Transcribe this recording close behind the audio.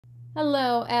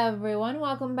Hello everyone,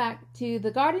 welcome back to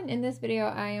the garden. In this video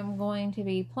I am going to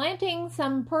be planting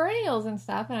some perennials and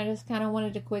stuff, and I just kind of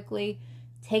wanted to quickly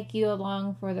take you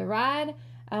along for the ride.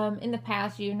 In the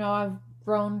past, you know, I've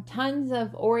grown tons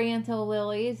of Oriental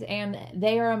lilies and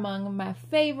they are among my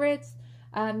favorites,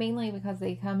 mainly because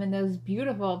they come in those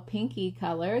beautiful pinky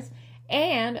colors,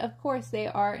 and of course they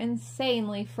are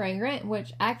insanely fragrant,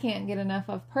 which I can't get enough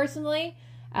of personally.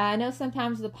 I know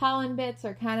sometimes the pollen bits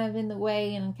are kind of in the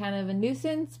way and kind of a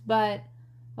nuisance, but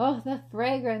oh, the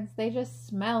fragrance, they just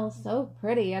smell so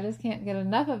pretty. I just can't get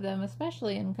enough of them,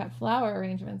 especially in cut flower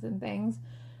arrangements and things.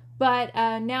 But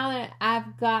now that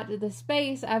I've got the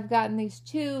space, I've gotten these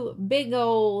two big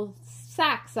old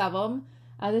sacks of them.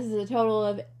 This is a total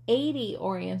of 80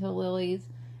 Oriental lilies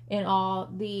in all.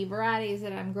 The varieties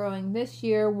that I'm growing this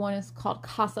year, one is called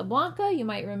Casablanca. You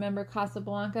might remember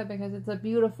Casablanca because it's a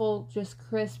beautiful, just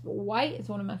crisp white. It's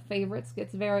one of my favorites,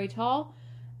 gets very tall.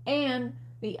 And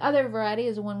the other variety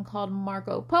is one called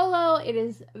Marco Polo. It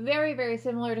is very, very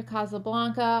similar to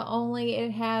Casablanca, only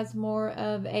it has more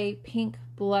of a pink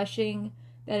blushing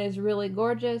that is really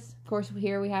gorgeous. Of course,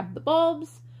 here we have the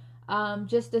bulbs.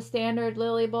 Just a standard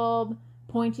lily bulb,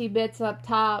 pointy bits up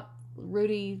top,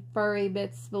 rooty, furry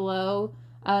bits below.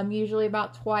 Usually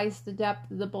about twice the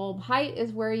depth of the bulb height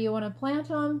is where you want to plant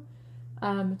them.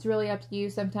 It's really up to you.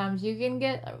 Sometimes you can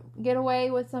get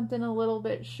away with something a little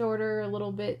bit shorter, a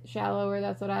little bit shallower.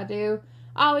 That's what I do.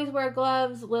 I always wear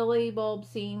gloves. Lily bulbs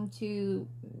seem to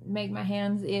make my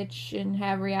hands itch and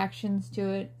have reactions to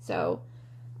it. So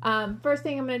first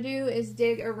thing I'm going to do is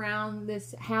dig around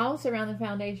this house, around the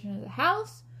foundation of the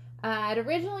house. I'd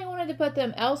originally wanted to put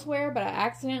them elsewhere, but I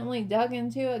accidentally dug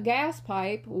into a gas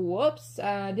pipe. Whoops,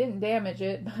 I didn't damage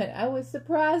it, but I was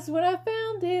surprised when I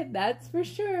found it, that's for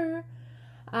sure.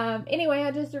 Anyway,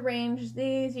 I just arranged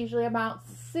these, usually about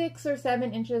 6 or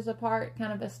 7 inches apart,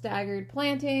 kind of a staggered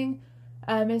planting.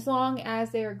 As long as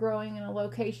they are growing in a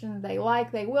location they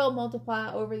like, they will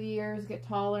multiply over the years, get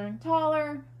taller and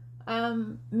taller.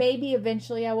 Maybe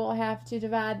eventually I will have to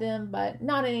divide them, but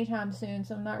not anytime soon,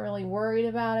 so I'm not really worried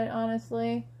about it,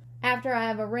 honestly. After I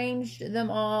have arranged them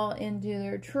all into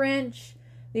their trench,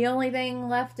 the only thing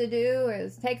left to do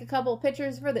is take a couple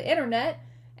pictures for the internet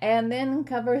and then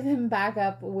cover them back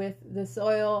up with the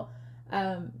soil.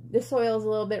 The soil is a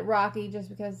little bit rocky just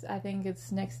because I think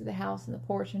it's next to the house and the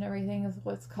porch and everything is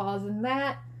what's causing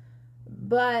that.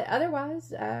 But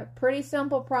otherwise, pretty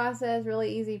simple process,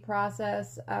 really easy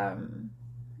process.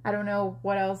 I don't know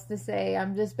what else to say.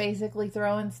 I'm just basically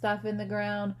throwing stuff in the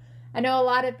ground. I know a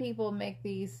lot of people make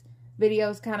these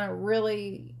videos kind of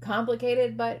really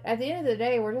complicated, but at the end of the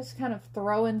day, we're just kind of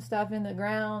throwing stuff in the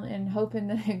ground and hoping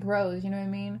that it grows, you know what I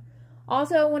mean?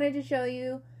 Also, I wanted to show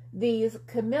you these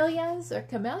camellias, or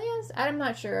camellias? I'm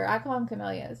not sure. I call them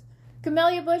camellias.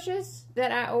 Camellia bushes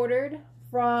that I ordered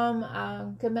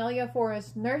from Camellia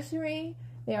Forest Nursery.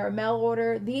 They are mail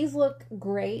order. These look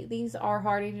great. These are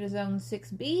hardy to zone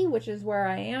 6B, which is where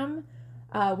I am.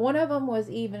 One of them was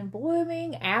even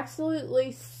blooming.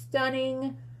 Absolutely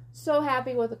stunning. So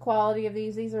happy with the quality of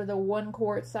these. These are the 1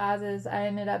 quart sizes. I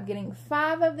ended up getting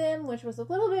 5 of them, which was a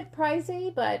little bit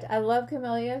pricey, but I love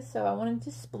camellias, so I wanted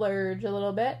to splurge a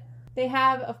little bit. They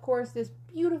have, of course, this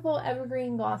beautiful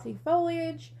evergreen glossy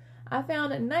foliage. I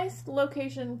found a nice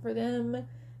location for them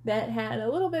that had a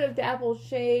little bit of dappled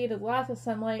shade, lots of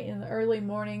sunlight in the early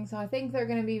morning, so I think they're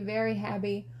going to be very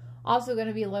happy. Also going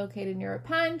to be located near a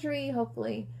pine tree,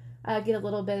 hopefully get a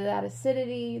little bit of that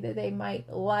acidity that they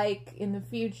might like in the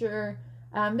future.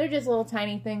 They're just little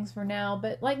tiny things for now,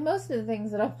 but like most of the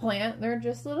things that I plant, they're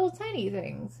just little tiny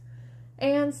things.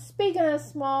 And speaking of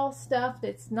small stuff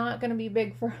that's not going to be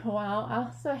big for a while, I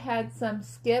also had some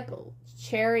Schip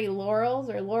cherry laurels,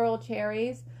 or laurel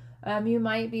cherries. You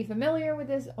might be familiar with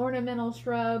this ornamental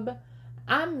shrub.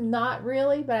 I'm not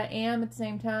really, but I am at the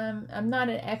same time. I'm not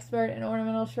an expert in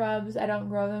ornamental shrubs. I don't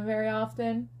grow them very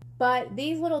often. But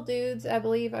these little dudes, I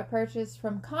believe I purchased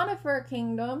from Conifer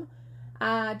Kingdom.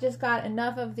 I just got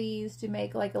enough of these to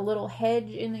make like a little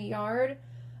hedge in the yard.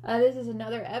 This is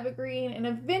another evergreen, and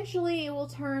eventually it will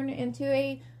turn into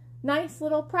a nice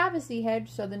little privacy hedge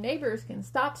so the neighbors can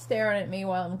stop staring at me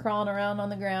while I'm crawling around on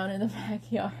the ground in the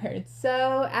backyard.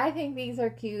 So I think these are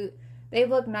cute. They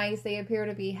look nice. They appear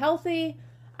to be healthy.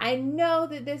 I know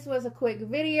that this was a quick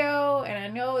video, and I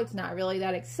know it's not really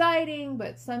that exciting,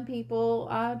 but some people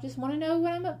just want to know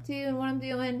what I'm up to and what I'm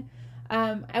doing.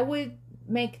 I would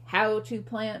make how to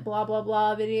plant blah blah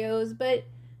blah videos, but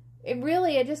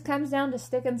it just comes down to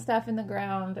sticking stuff in the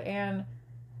ground. And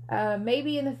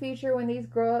maybe in the future when these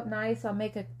grow up nice, I'll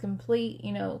make a complete,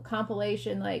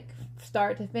 compilation, like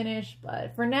start to finish.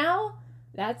 But for now,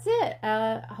 that's it.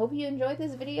 I hope you enjoyed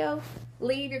this video.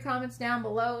 Leave your comments down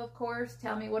below, of course.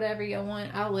 Tell me whatever you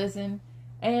want. I'll listen.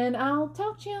 And I'll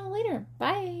talk to you later.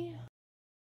 Bye.